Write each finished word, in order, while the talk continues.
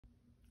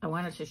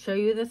wanted to show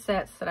you the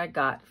sets that I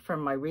got from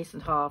my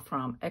recent haul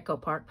from Echo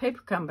Park Paper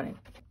Company.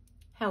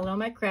 Hello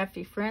my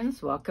crafty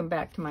friends, welcome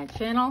back to my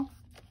channel.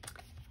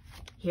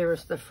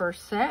 Here's the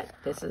first set.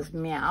 This is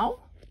Meow,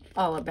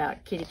 all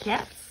about kitty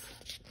cats.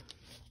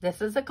 This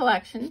is a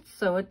collection,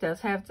 so it does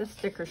have the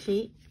sticker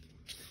sheet.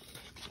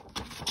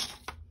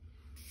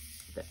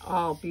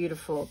 All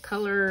beautiful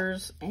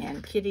colors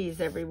and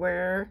kitties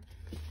everywhere.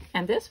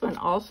 And this one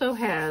also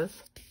has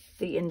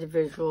the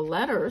individual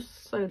letters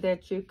so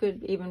that you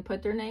could even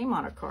put their name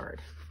on a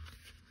card.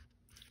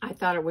 I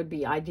thought it would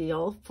be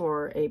ideal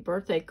for a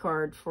birthday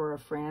card for a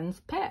friend's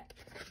pet.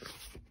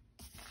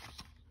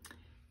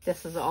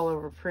 This is all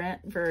over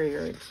print, very,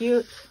 very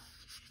cute.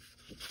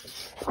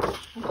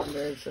 And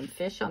there's some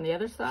fish on the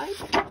other side.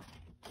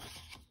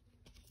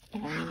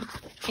 And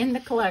in the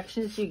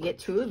collections, you get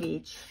 2 of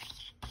each,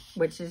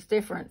 which is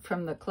different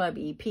from the Club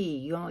EP.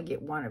 You only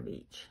get 1 of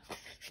each.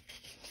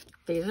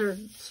 These are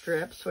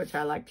strips, which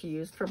I like to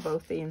use for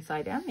both the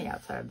inside and the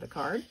outside of the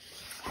card.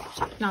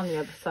 And on the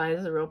other side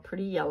is a real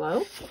pretty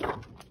yellow.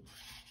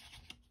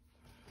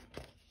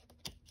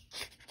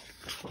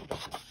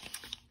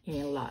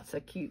 And lots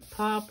of cute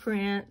paw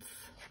prints,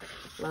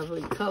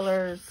 lovely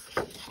colors.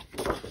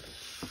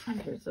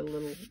 And here's a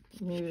little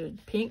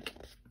muted pink.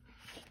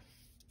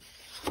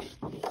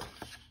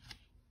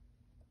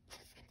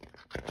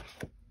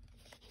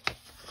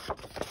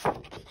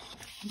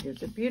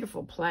 Here's a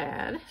beautiful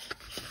plaid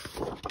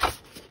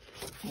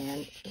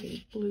and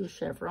a blue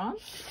chevron.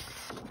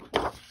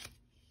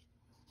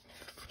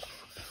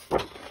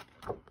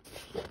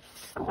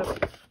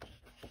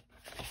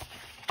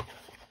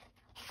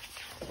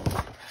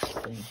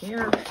 In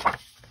here,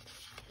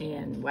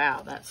 and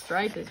wow, that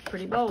stripe is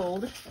pretty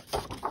bold.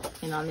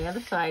 And on the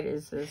other side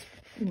is this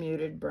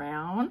muted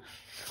brown.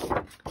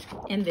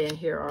 And then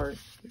here are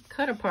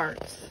cut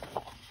aparts.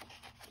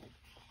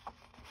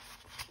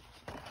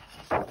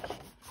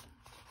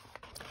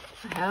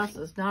 A house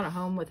is not a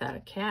home without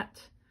a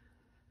cat.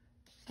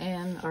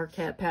 And our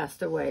cat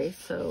passed away,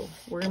 so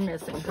we're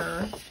missing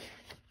her.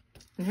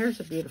 And here's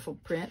a beautiful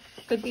print.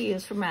 Could be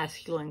used for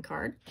masculine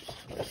card.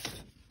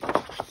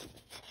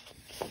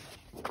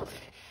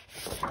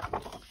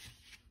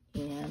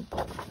 And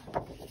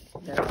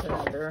that's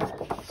another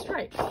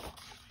stripe.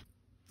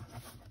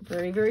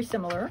 Very, very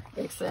similar,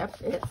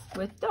 except it's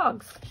with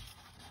dogs.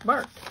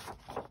 Bark.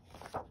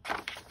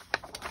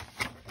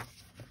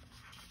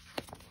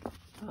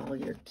 All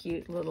your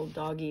cute little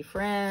doggy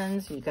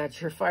friends. You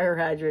got your fire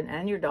hydrant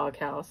and your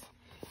doghouse.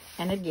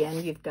 And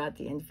again, you've got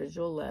the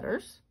individual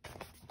letters.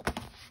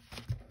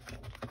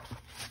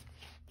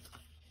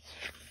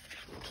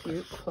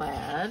 Cute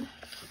plaid.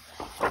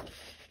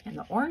 And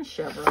the orange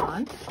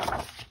chevron.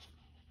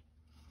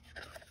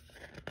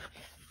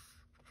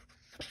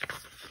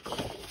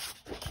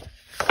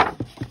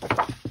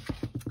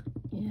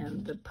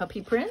 And the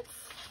puppy prints.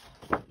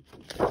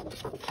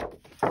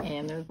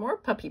 And there's more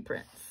puppy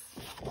prints.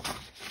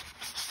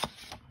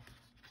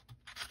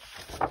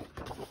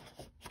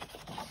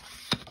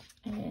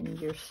 And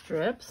your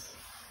strips.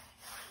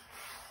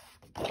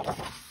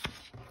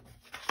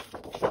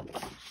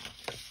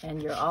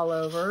 And you're all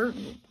over.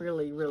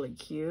 Really, really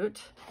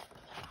cute.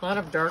 A lot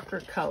of darker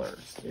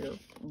colors. Your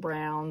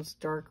browns,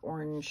 dark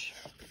orange,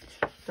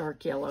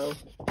 dark yellow.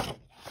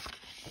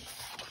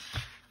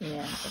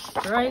 And a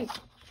stripe.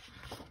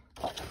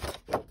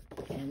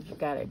 And you've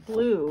got a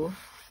blue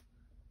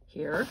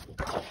here.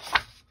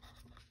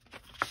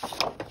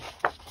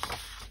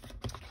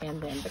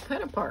 And then the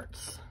cut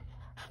aparts.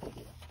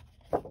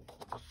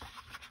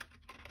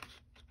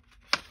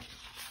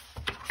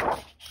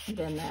 And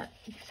then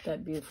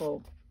that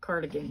beautiful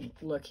cardigan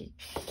looky.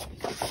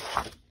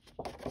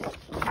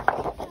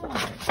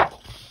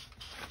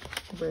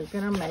 We're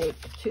gonna make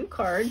 2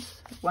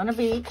 cards, 1 of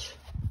each,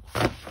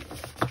 a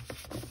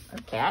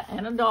cat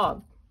and a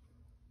dog.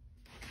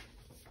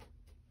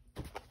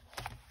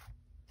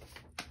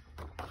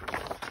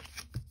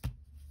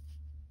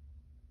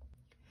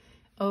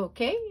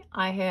 Okay,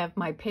 I have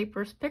my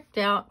papers picked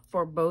out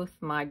for both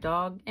my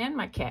dog and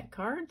my cat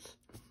cards.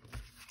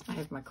 I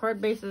have my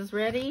card bases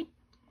ready.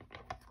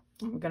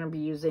 I'm going to be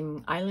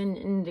using Island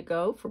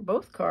Indigo for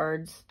both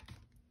cards.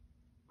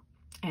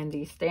 And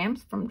these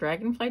stamps from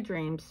Dragonfly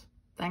Dreams.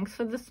 Thanks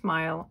for the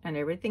smile and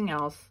everything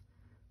else,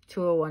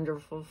 to a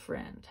wonderful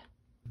friend.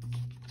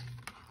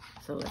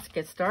 So let's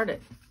get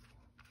started.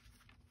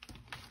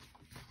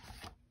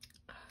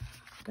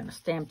 I'm going to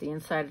stamp the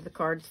inside of the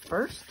cards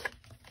first.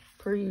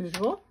 Per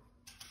usual.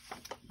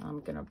 I'm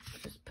going to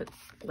just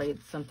lay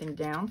something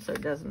down so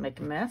it doesn't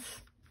make a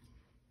mess.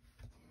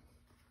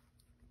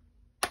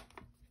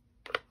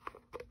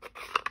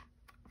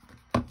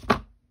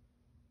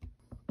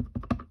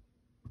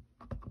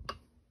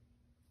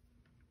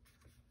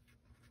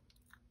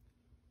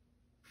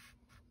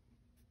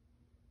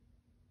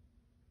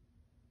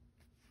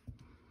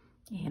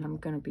 And I'm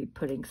going to be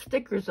putting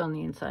stickers on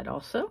the inside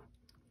also.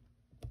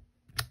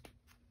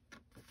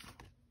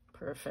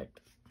 Perfect.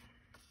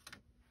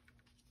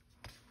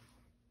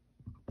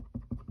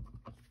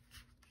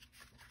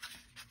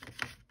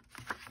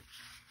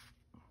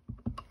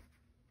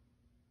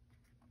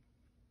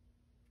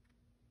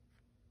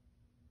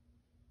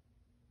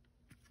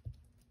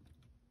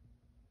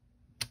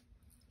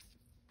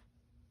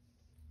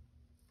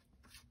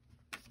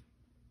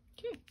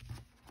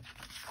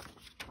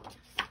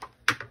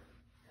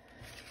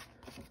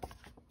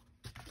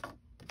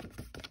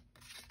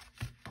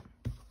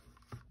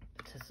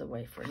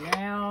 away for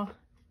now.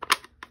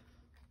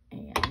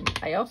 And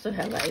I also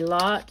have a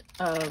lot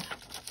of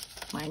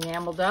my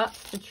enamel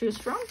dots to choose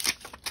from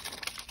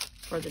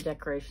for the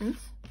decorations.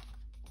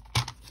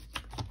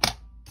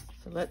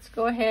 So let's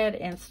go ahead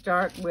and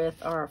start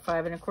with our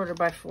 5 1/4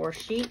 by 4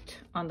 sheet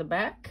on the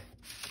back.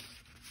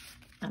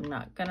 I'm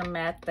not gonna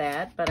mat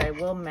that, but I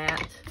will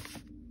mat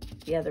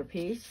the other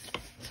piece.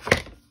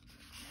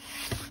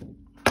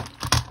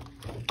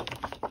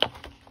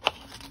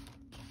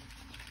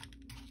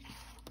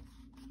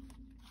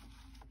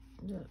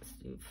 Let's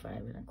do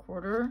 5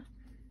 1/4.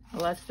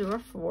 Well, let's do a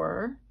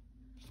 4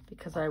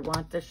 because I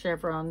want the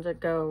chevron to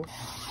go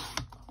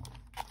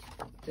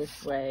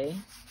this way.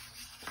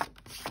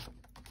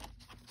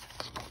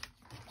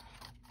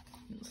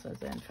 So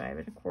then 5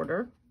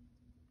 1/4.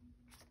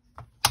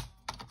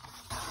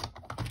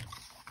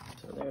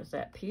 So there's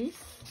that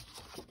piece.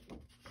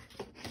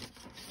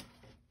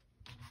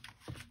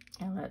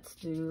 And let's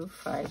do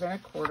 5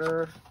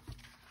 1/4.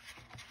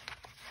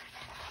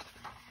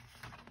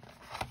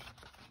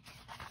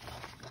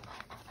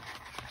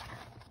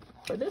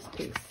 For this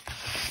piece.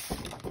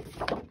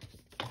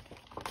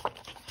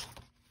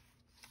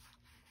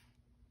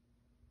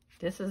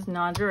 This is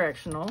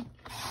non-directional,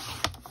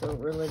 so it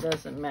really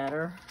doesn't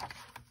matter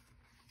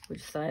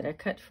which side I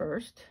cut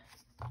first.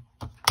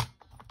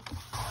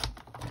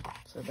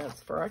 So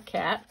that's for our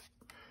cat.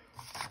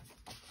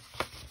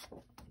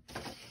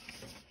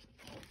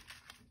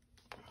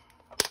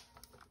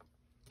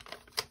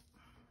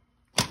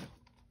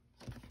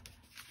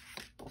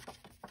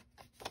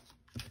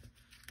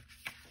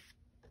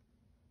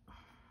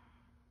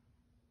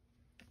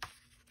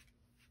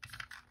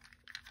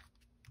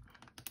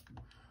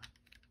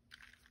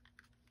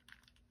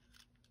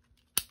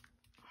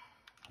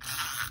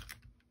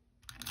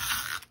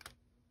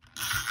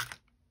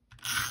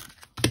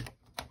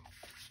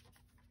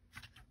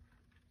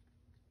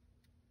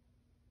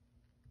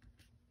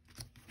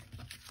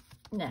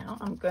 Now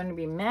I'm going to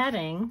be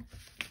matting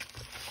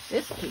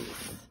this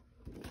piece.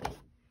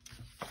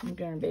 I'm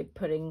going to be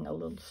putting a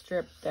little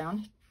strip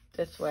down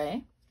this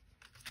way.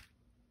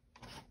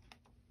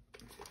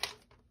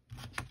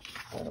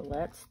 So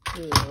let's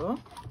do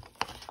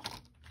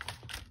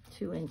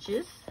 2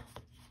 inches.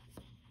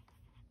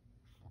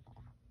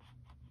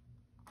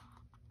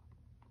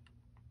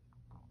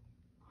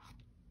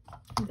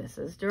 This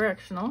is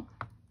directional.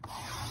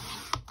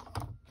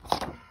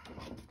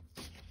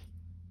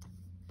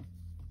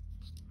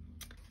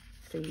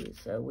 See,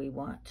 so we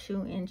want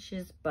 2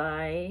 inches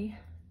by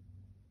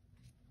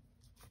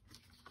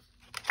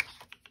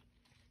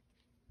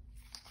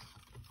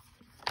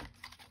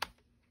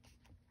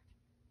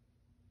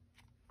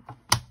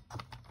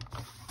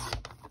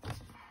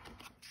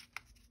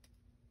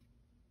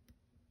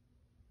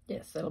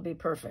 5. That'll be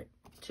perfect.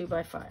 2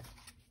 by 5.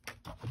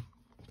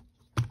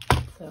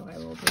 So I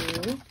will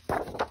do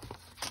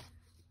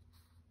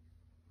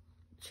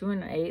 2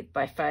 1/8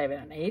 by 5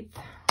 1/8.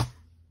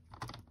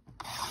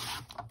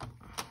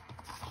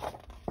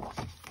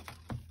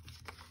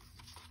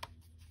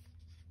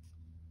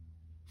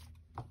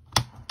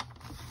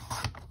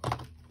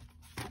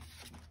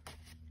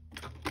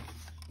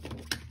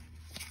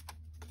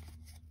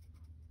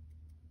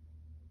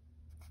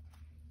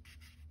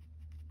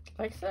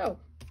 Like so.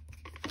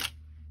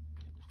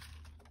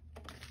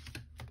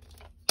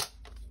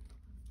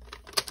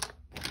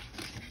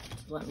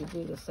 Let me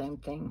do the same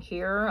thing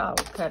here. I'll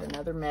cut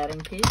another matting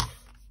piece.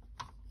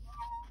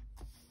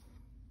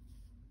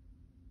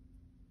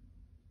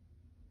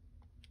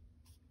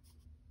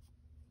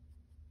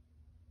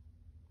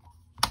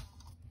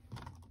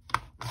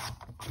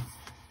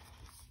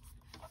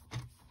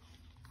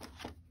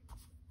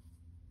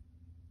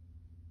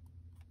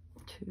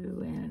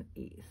 Two and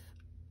 1/8.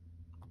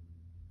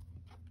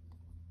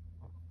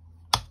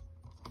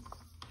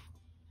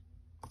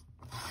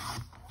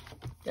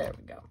 There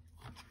we go.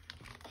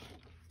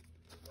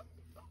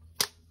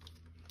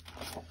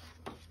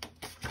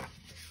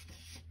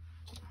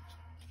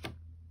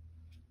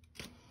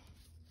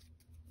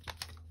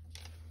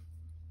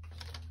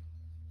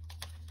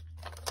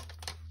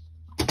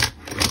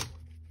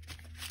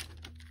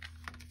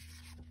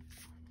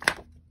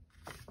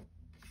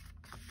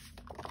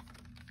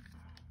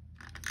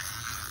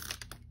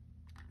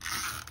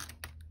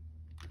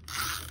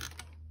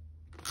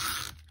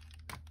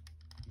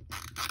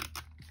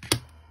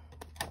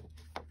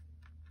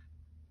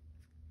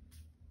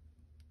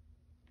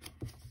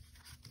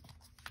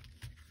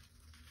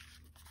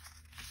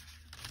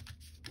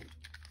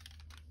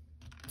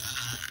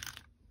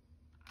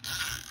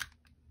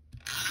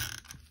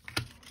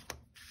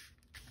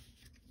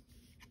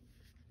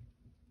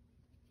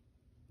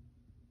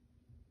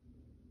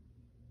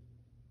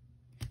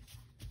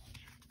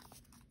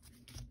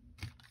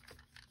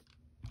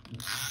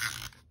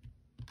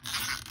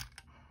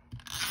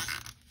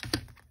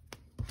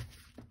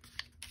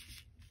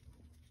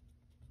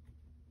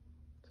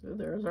 So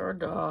there's our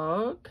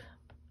dog.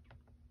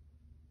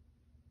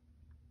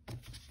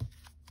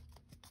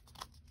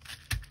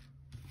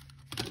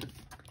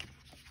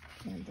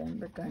 And then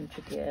we're going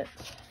to get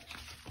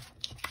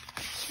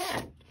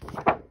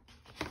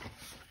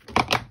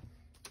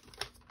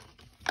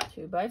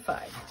by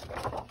 5.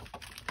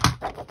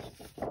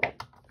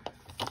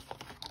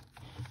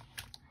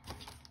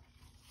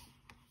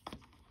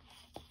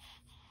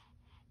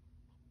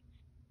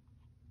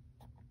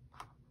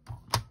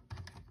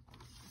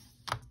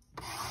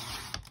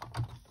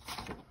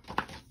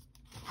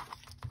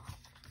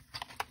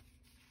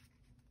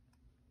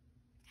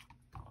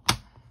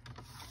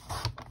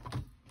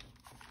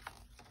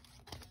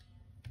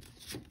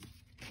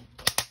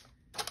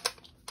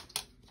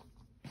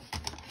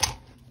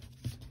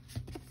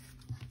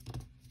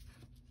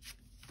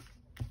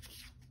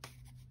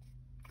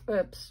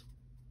 Oops.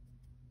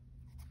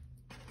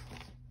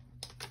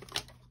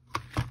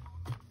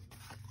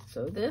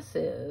 So this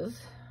is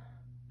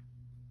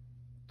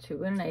 2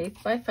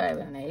 1/8 by 5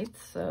 1/8.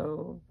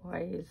 So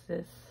why is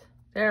this?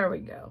 There we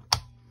go.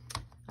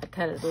 I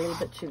cut it a little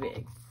bit too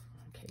big.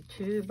 Okay,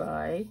 2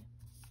 by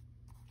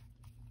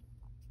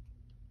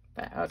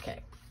 5.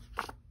 Okay.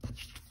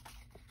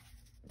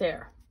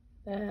 There.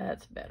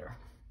 That's better.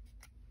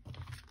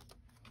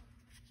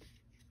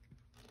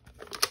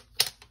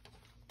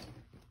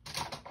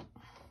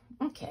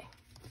 Okay.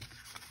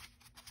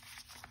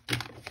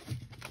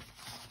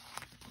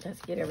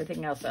 Let's get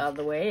everything else out of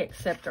the way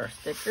except our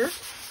stickers.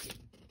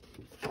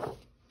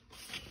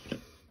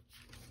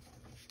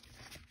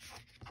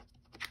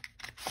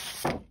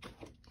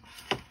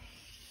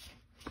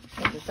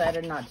 I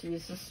decided not to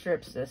use the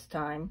strips this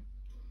time.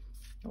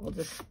 We'll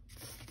just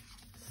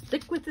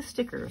stick with the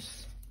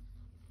stickers.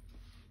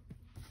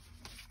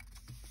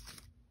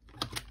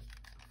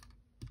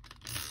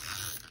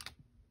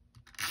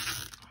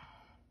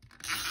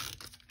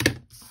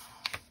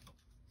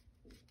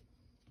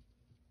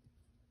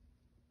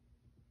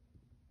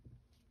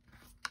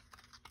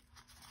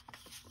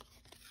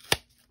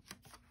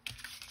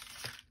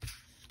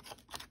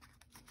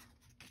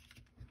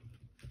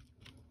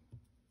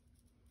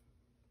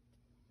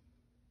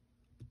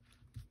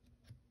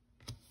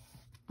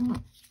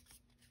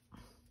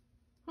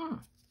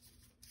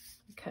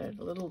 Cut it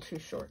a little too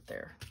short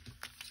there.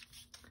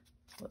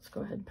 Let's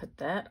go ahead and put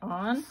that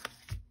on.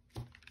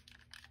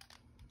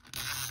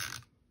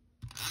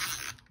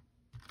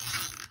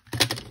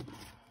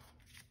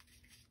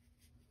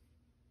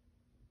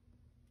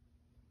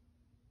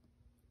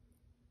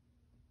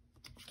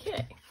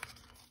 Okay.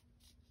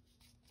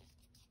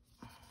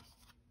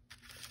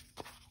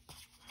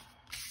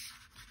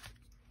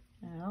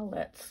 Now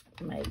let's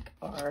make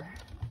our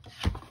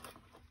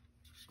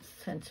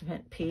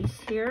sentiment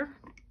piece here.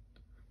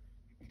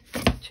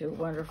 To a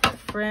wonderful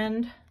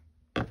friend.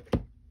 That's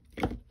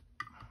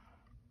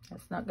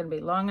not going to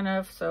be long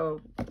enough, so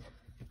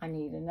I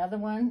need another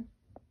one.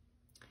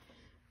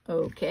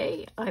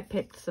 Okay, I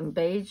picked some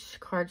beige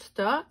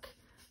cardstock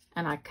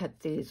and I cut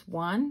these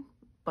 1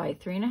 by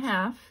 3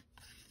 1/2,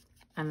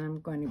 and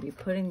I'm going to be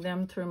putting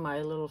them through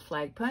my little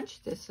flag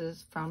punch. This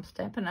is from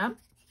Stampin' Up.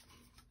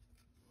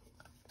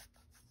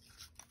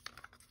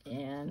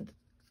 And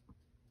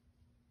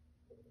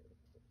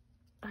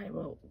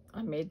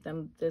I made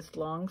them this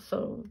long,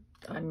 so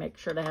I make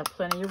sure to have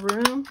plenty of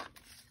room.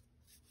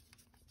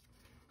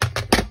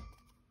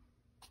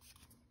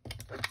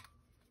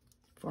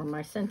 For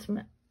my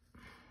sentiment.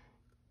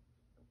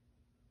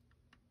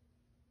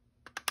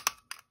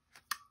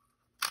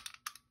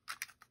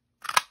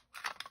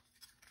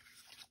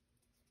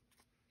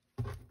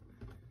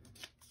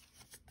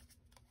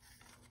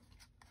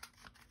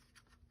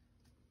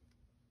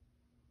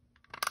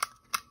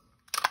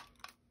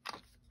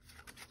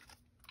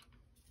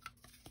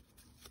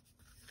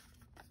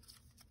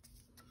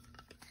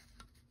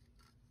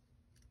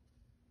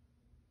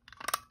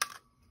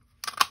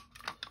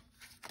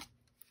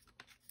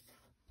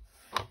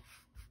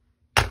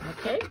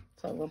 Okay,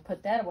 so we'll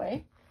put that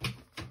away.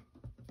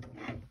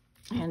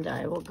 And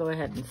I will go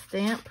ahead and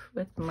stamp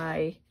with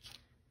my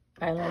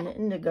Island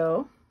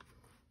Indigo.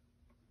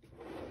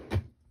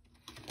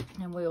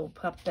 And we'll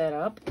pop that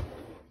up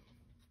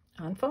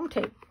on foam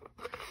tape.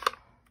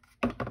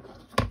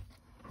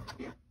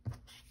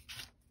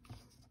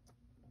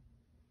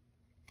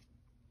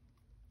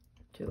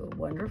 To a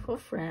wonderful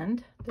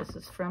friend. This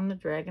is from the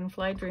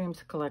Dragonfly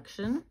Dreams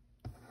collection.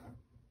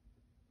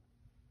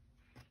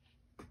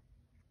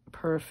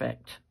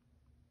 Perfect.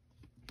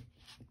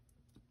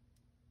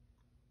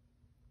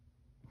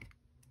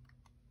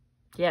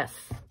 Yes.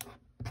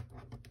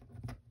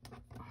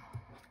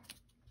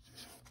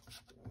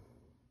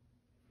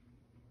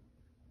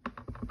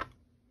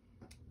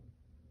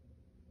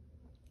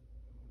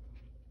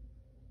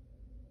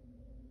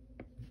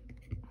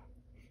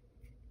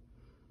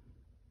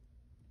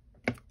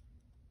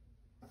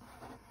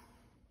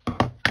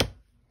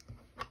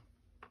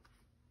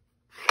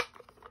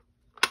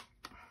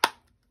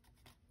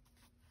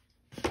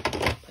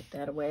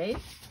 That away.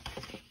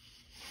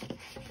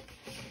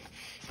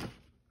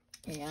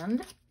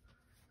 And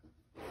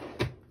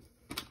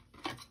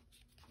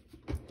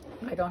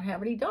I don't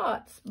have any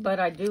dots, but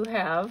I do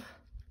have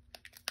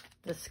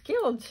the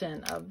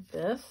skeleton of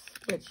this,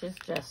 which is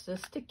just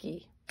as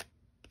sticky.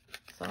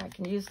 So I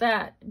can use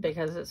that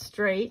because it's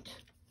straight.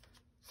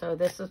 So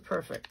this is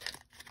perfect.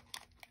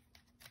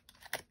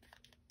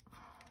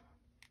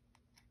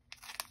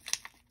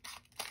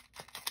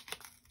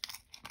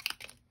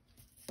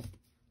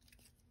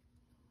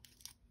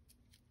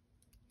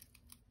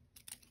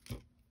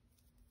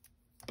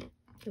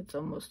 It's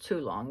almost too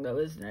long though,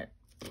 isn't it?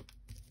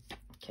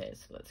 Okay,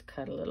 so let's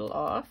cut a little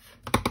off.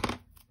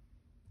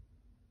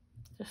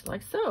 Just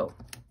like so.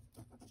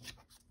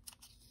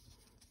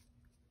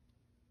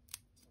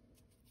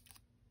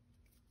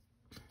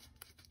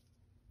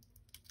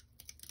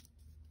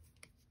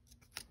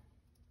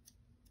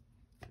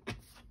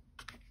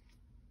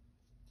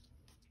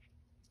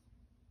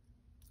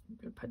 I'm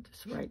going to put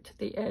this right to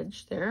the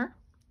edge there.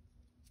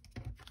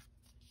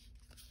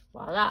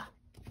 Voila.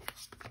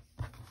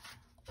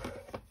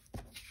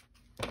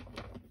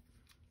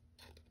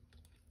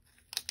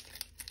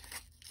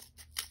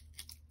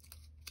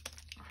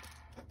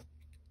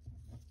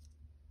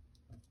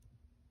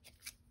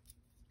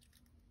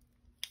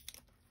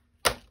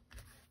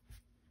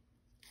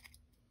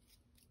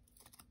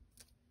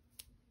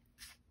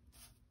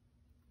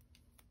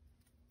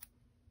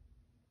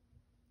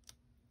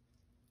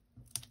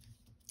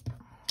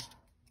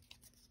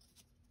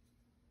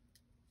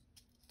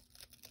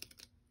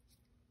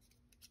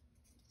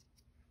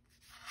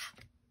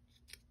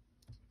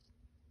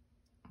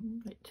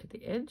 Right to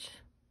the edge.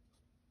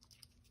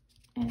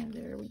 And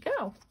there we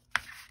go.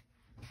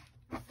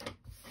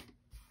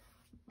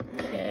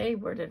 Okay,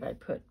 where did I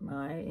put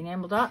my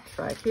enamel dots?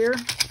 Right here.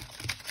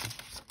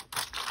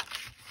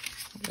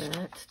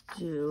 Let's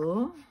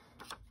do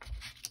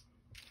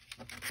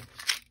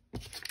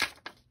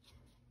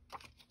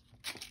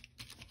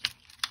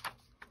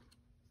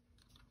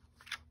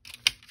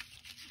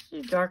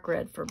dark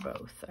red for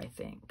both, I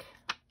think.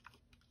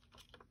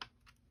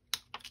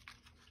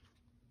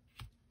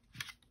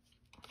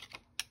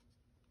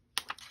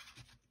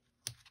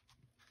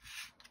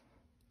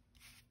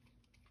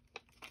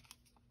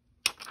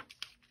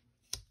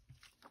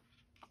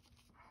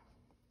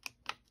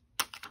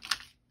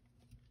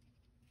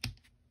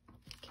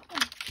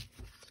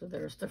 So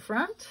there's the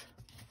front,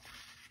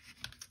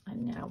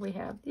 and now we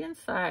have the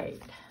inside.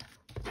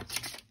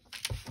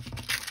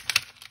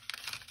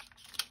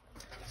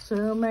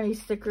 So many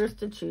stickers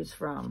to choose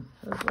from.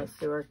 So let's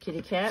do our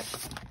kitty cat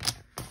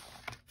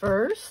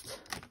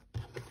first.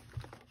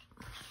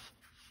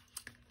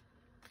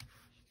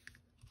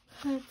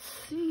 Let's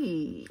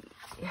see.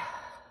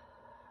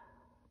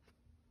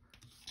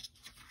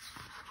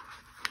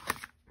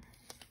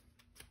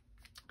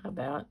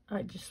 About,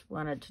 I just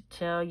wanted to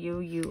tell you,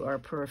 you are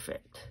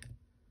perfect.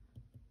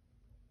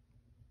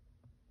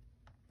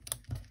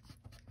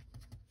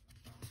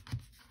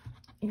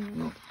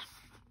 And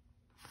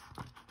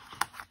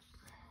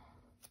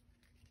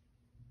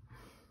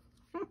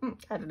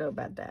I don't know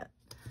about that.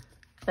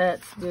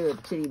 Let's do a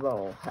kitty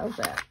bowl. How's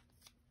that?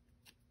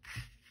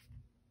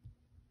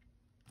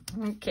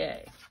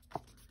 Okay.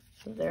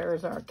 So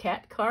there's our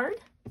cat card.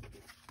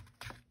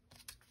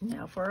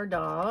 Now for our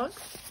dog.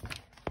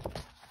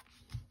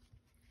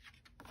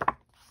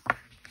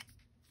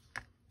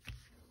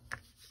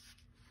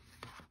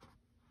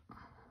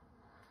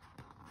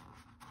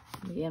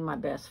 Me and my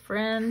best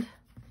friend.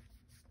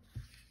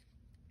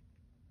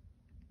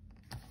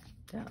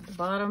 Down at the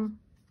bottom.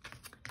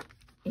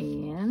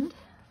 And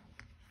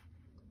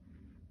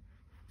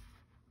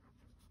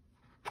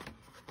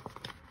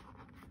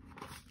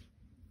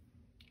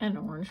an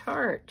orange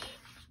heart.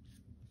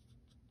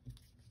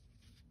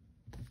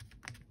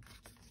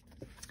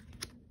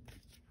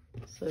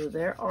 So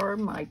there are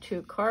my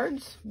two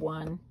cards,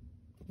 one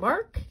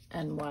bark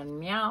and one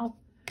meow.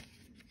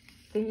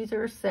 These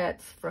are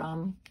sets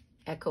from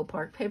Echo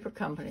Park Paper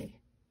Company.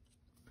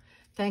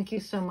 Thank you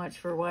so much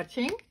for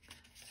watching,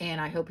 and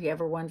I hope you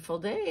have a wonderful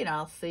day, and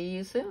I'll see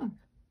you soon.